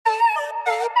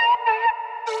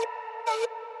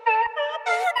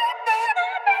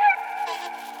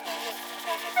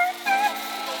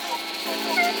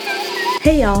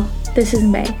Hey y'all, this is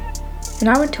May, and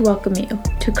I want to welcome you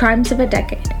to Crimes of a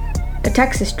Decade, a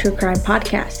Texas true crime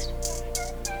podcast.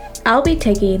 I'll be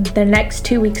taking the next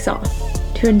 2 weeks off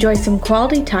to enjoy some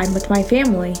quality time with my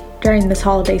family during this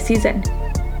holiday season.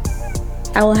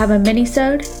 I will have a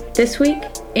mini-sode this week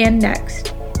and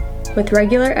next, with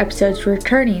regular episodes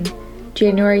returning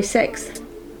January 6th.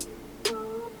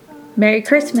 Merry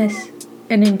Christmas,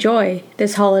 and enjoy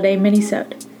this holiday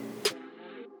mini-sode.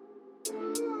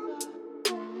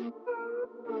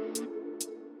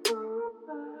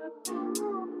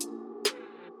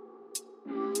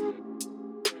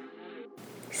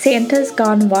 Santa's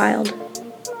Gone Wild.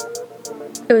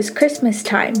 It was Christmas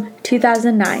time,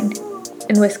 2009,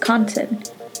 in Wisconsin.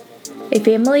 A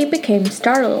family became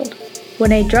startled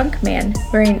when a drunk man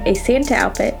wearing a Santa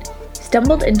outfit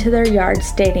stumbled into their yard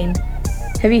stating,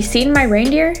 "Have you seen my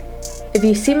reindeer? If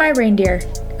you see my reindeer,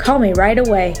 call me right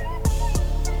away."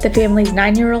 The family's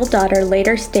 9-year-old daughter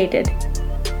later stated,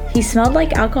 "He smelled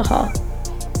like alcohol,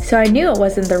 so I knew it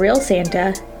wasn't the real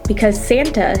Santa because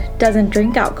Santa doesn't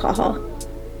drink alcohol."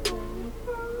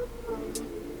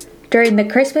 During the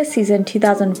Christmas season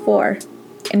 2004,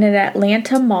 in an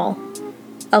Atlanta mall,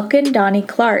 Elkin Donnie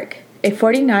Clark, a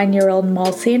 49-year-old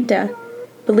mall Santa,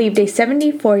 believed a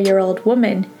 74-year-old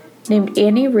woman named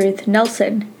Annie Ruth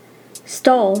Nelson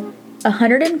stole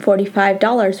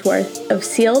 $145 worth of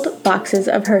sealed boxes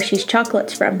of Hershey's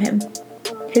chocolates from him.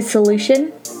 His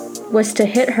solution was to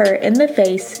hit her in the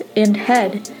face and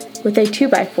head with a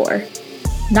 2x4,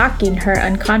 knocking her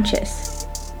unconscious.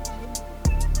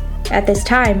 At this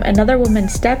time, another woman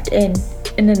stepped in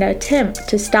an attempt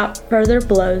to stop further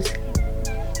blows,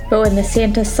 but when the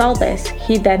Santa saw this,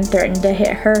 he then threatened to hit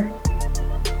her.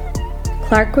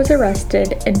 Clark was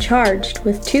arrested and charged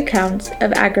with 2 counts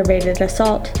of aggravated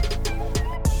assault.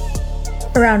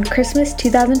 Around Christmas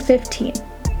 2015,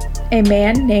 a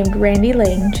man named Randy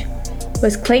Lange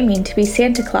was claiming to be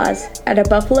Santa Claus at a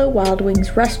Buffalo Wild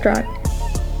Wings restaurant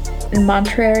in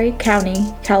Monterey County,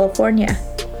 California.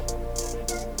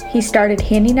 He started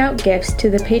handing out gifts to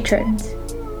the patrons,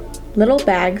 little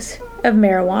bags of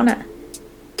marijuana.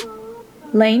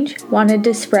 Lange wanted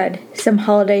to spread some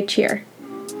holiday cheer,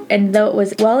 and though it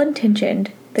was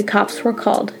well-intentioned, the cops were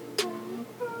called.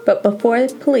 But before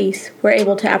the police were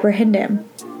able to apprehend him,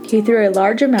 he threw a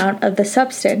large amount of the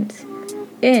substance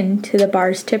into the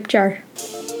bar's tip jar.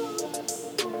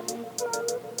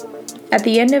 At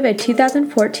the end of a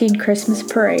 2014 Christmas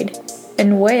parade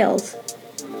in Wales,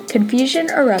 confusion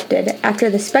erupted after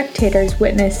the spectators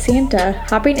witnessed Santa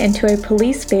hopping into a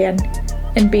police van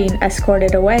and being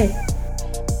escorted away.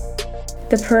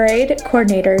 The parade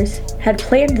coordinators had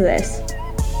planned this,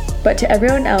 but to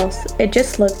everyone else, it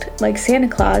just looked like Santa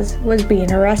Claus was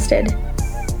being arrested.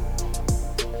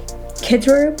 Kids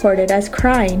were reported as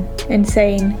crying and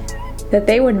saying that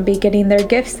they wouldn't be getting their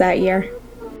gifts that year.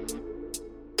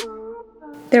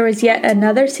 There was yet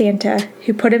another Santa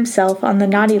who put himself on the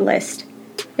naughty list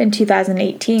in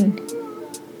 2018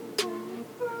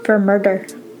 for murder.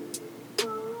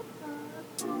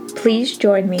 Please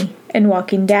join me in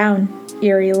walking down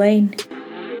Erie Lane.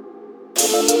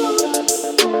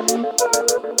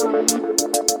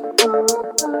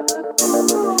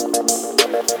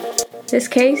 This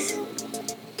case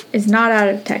is not out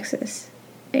of Texas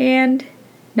and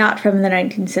not from the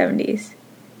 1970s,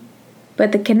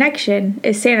 but the connection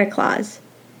is Santa Claus,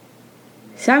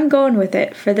 so I'm going with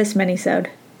it for this minisode.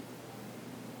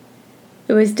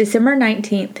 It was December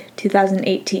 19th,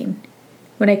 2018,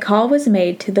 when a call was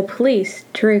made to the police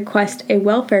to request a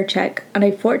welfare check on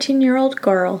a 14-year-old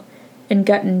girl in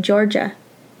Gunton, Georgia.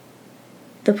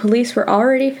 The police were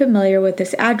already familiar with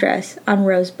this address on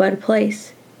Rosebud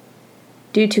Place,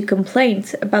 due to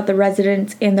complaints about the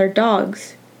residents and their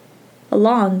dogs,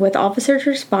 along with officers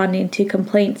responding to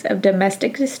complaints of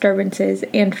domestic disturbances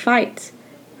and fights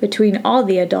between all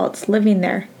the adults living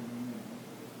there.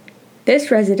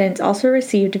 This residence also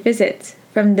received visits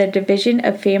from the Division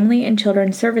of Family and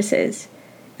Children Services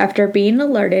after being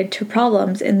alerted to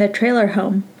problems in the trailer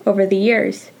home over the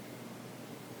years.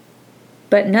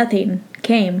 But nothing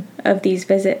came of these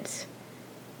visits.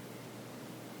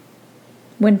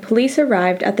 When police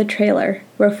arrived at the trailer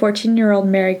where 14-year-old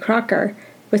Mary Crocker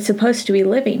was supposed to be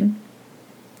living,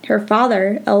 her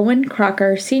father, Elwin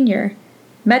Crocker Sr.,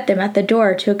 met them at the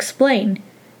door to explain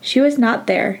she was not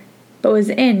there, but was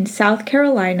in South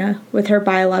Carolina with her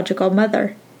biological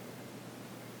mother.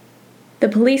 The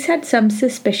police had some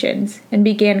suspicions and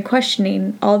began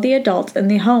questioning all the adults in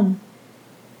the home.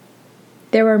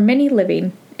 There were many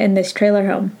living in this trailer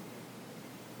home.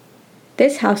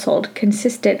 This household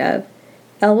consisted of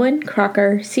Elwyn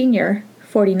Crocker Sr.,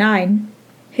 49,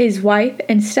 his wife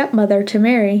and stepmother to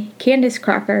Mary, Candace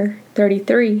Crocker,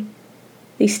 33,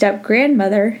 the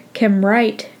step-grandmother, Kim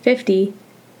Wright, 50,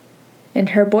 and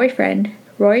her boyfriend,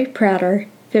 Roy Prater,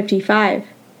 55,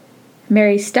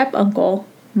 Mary's step-uncle,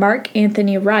 Mark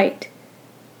Anthony Wright,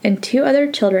 and 2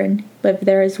 other children lived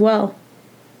there as well.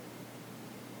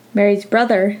 Mary's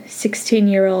brother,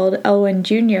 16-year-old Elwyn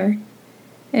Jr.,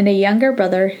 and a younger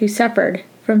brother who suffered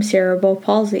from cerebral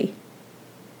palsy.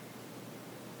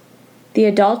 The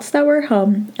adults that were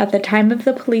home at the time of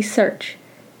the police search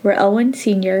were Elwyn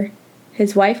Sr.,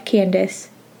 his wife Candace,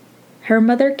 her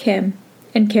mother Kim,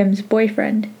 and Kim's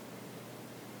boyfriend.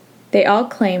 They all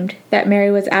claimed that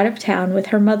Mary was out of town with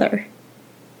her mother.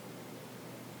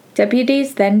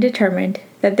 Deputies then determined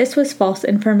that this was false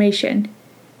information,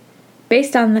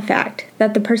 based on the fact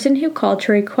that the person who called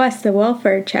to request the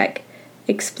welfare check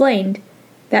explained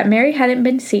that Mary hadn't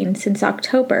been seen since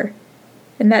October,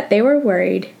 and that they were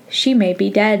worried she may be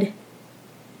dead.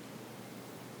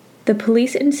 The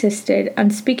police insisted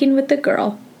on speaking with the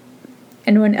girl,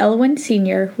 and when Elwyn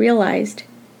Sr. realized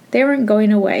they weren't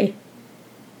going away,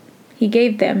 he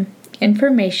gave them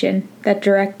information that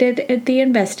directed the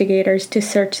investigators to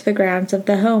search the grounds of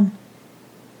the home.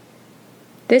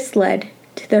 This led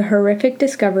to the horrific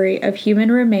discovery of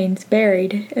human remains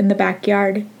buried in the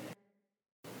backyard.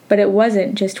 But it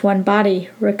wasn't just one body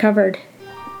recovered.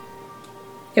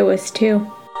 It was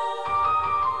 2.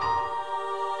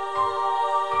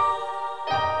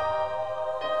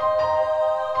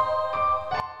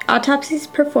 Autopsies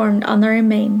performed on the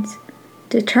remains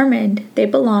determined they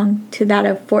belonged to that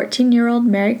of 14-year-old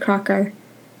Mary Crocker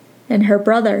and her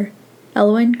brother,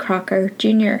 Elwyn Crocker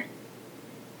Jr.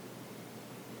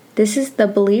 This is the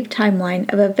believed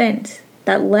timeline of events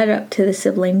that led up to the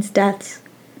siblings' deaths.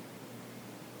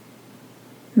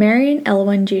 Mary and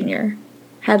Elwyn Jr.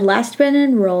 had last been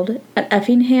enrolled at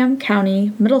Effingham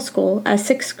County Middle School as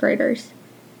 6th graders.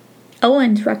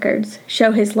 Elwyn's records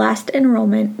show his last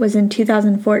enrollment was in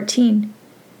 2014,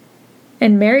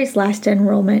 and Mary's last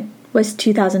enrollment was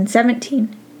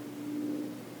 2017.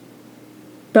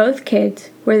 Both kids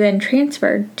were then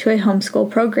transferred to a homeschool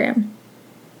program.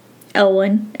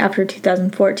 Elwyn after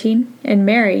 2014 and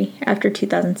Mary after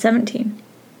 2017.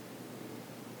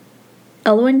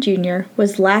 Elwyn Jr.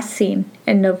 was last seen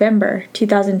in November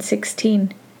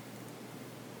 2016.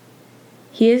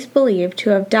 He is believed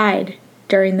to have died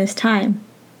during this time,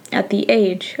 at the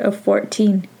age of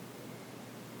 14.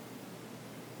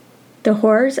 The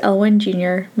horrors Elwyn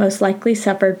Jr. most likely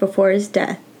suffered before his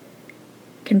death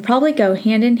can probably go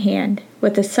hand in hand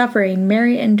with the suffering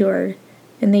Mary endured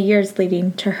in the years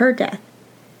leading to her death.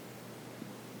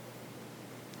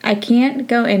 I can't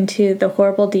go into the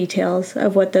horrible details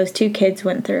of what those 2 kids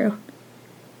went through,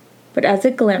 but as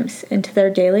a glimpse into their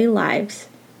daily lives,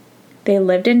 they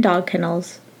lived in dog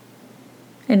kennels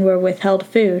and were withheld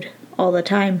food all the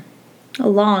time,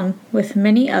 along with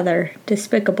many other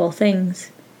despicable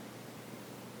things.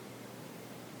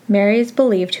 Mary is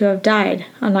believed to have died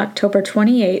on October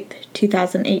 28,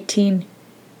 2018.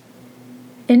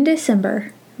 In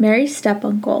December, Mary's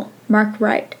step-uncle, Mark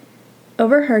Wright,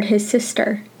 overheard his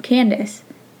sister, Candace,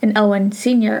 and Elwyn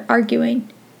Sr. arguing.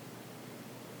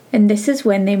 And this is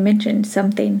when they mentioned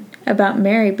something about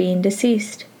Mary being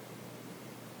deceased.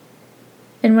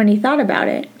 And when he thought about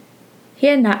it, he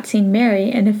had not seen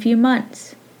Mary in a few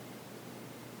months.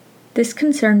 This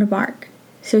concerned Mark,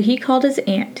 so he called his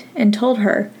aunt and told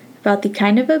her about the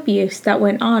kind of abuse that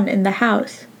went on in the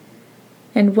house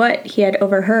and what he had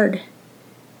overheard.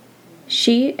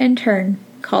 She, in turn,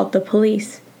 called the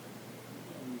police.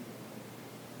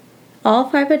 All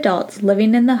 5 adults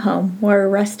living in the home were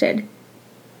arrested.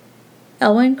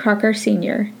 Elwyn Crocker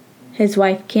Sr., his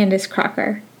wife Candace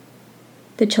Crocker,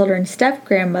 the children's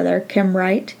step-grandmother Kim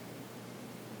Wright,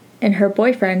 and her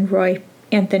boyfriend Roy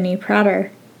Anthony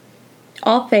Prater,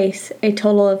 all face a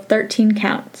total of 13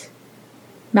 counts.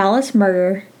 Malice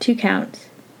murder, 2 counts.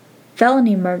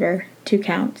 Felony murder, 2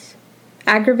 counts.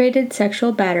 Aggravated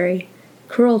sexual battery,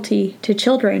 cruelty to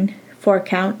children, 4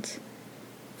 counts.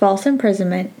 False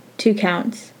imprisonment, 2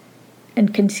 counts.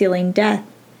 And concealing death,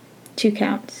 2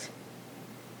 counts.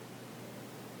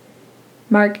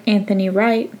 Mark Anthony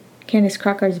Wright, Candace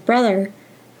Crocker's brother,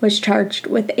 was charged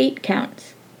with 8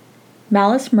 counts.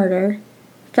 Malice murder,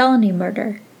 felony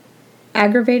murder,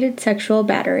 aggravated sexual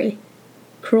battery,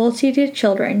 cruelty to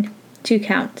children, 2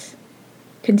 counts,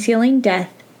 concealing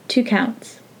death, 2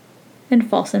 counts, and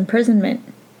false imprisonment.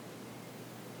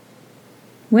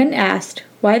 When asked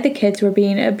why the kids were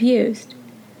being abused,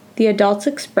 the adults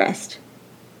expressed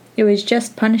It was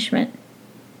just punishment.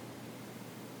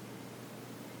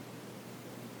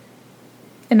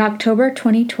 In October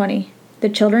 2020, the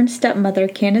children's stepmother,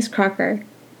 Candace Crocker,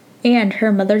 and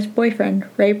her mother's boyfriend,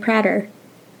 Ray Prater,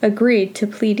 agreed to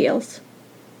plea deals.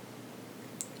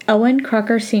 Owen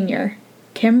Crocker Sr.,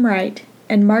 Kim Wright,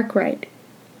 and Mark Wright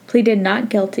pleaded not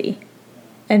guilty,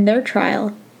 and their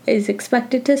trial is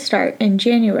expected to start in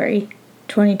January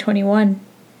 2021.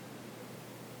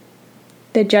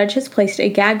 The judge has placed a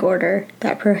gag order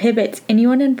that prohibits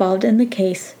anyone involved in the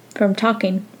case from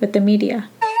talking with the media.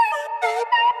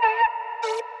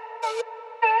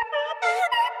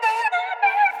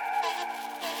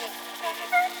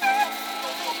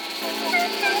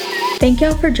 Thank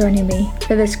y'all for joining me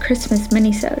for this Christmas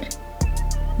minisode.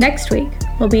 Next week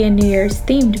will be a New Year's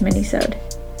themed minisode,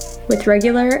 with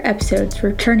regular episodes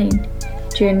returning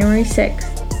January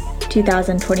 6th,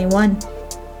 2021.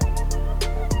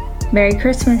 Merry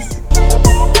Christmas!